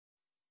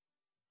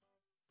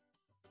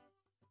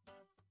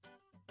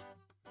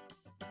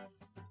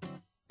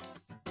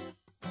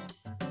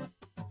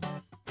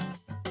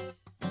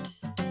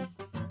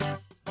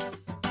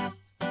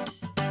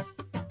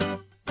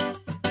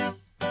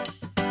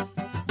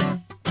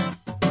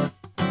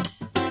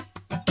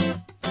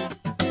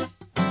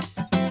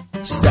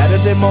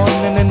Saturday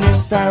morning and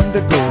it's time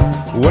to go.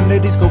 One day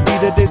these could be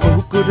the days, but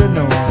who could have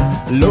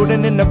known?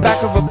 Loading in the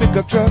back of a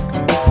pickup truck,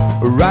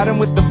 riding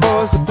with the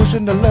boys and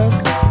pushing the luck,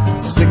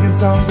 singing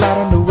songs loud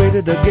on the way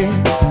to the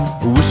game,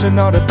 wishing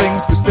all the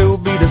things could still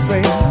be the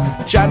same.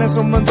 Shining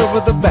some runs over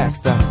the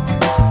backstop,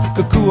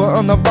 Kakua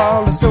on the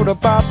ball and soda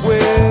pop.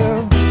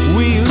 Well,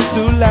 we used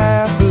to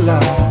laugh a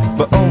lot,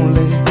 but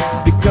only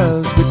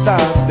because we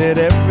thought that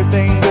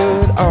everything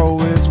good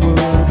always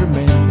would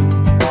remain.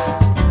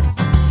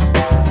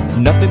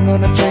 Nothing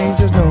gonna change,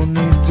 there's no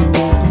need to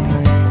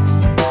complain.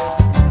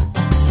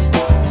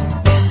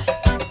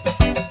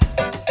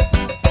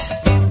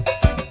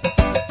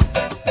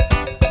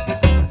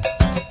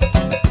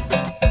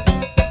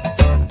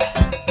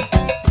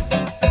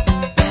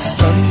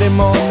 Sunday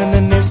morning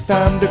and it's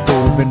time to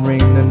go. Been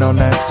raining all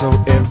night so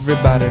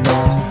everybody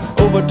knows.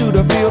 Over to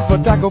the field for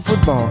tackle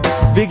football.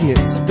 Big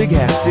hits, big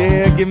hats,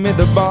 yeah, give me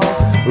the ball.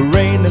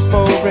 Rain is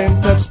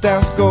pouring,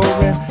 touchdown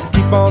scoring.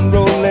 Keep on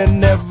rolling,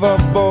 never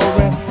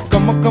boring.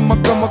 Come on, come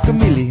on, come on,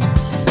 chameleon.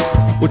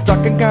 We're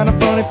talking kinda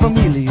funny from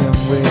helium.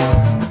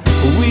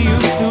 Well, we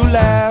used to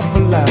laugh a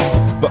lot,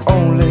 but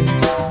only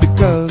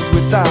because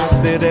we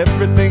thought that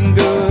everything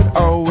good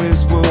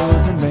always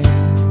would remain.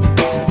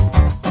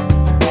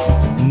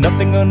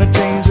 Nothing gonna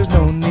change, there's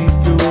no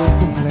need to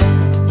complain.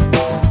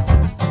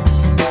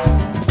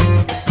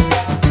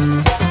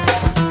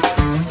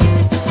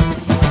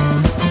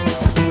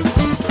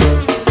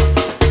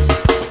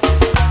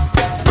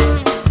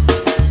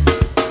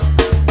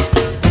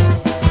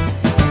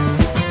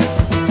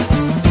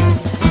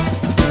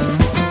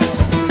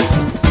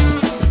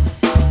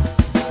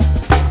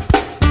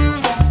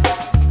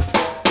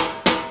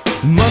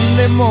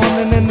 Monday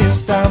morning and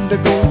it's time to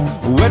go.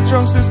 Wet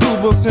trunks and school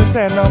books and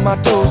sand on my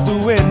toes.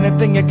 Do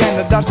anything you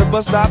can to dodge the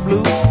bus stop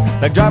blues,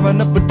 like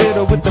driving up a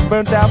ditto with the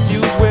burnt out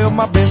fuse. Well,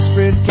 my best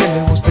friend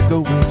Kenny wants to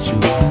go with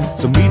you,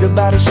 so meet her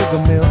by the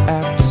sugar mill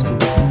after school.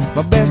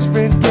 My best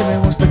friend Kenny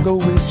wants to go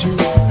with you,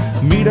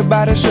 meet her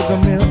by the sugar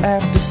mill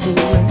after school.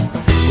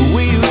 And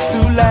we used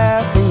to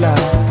laugh a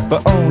lot,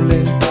 but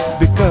only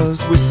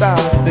because we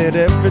thought that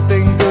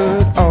everything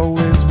good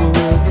always would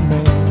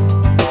remain.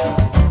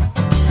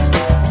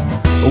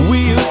 We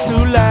used to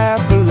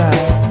laugh a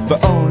lot,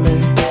 but only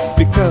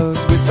because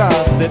we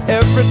thought that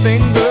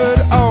everything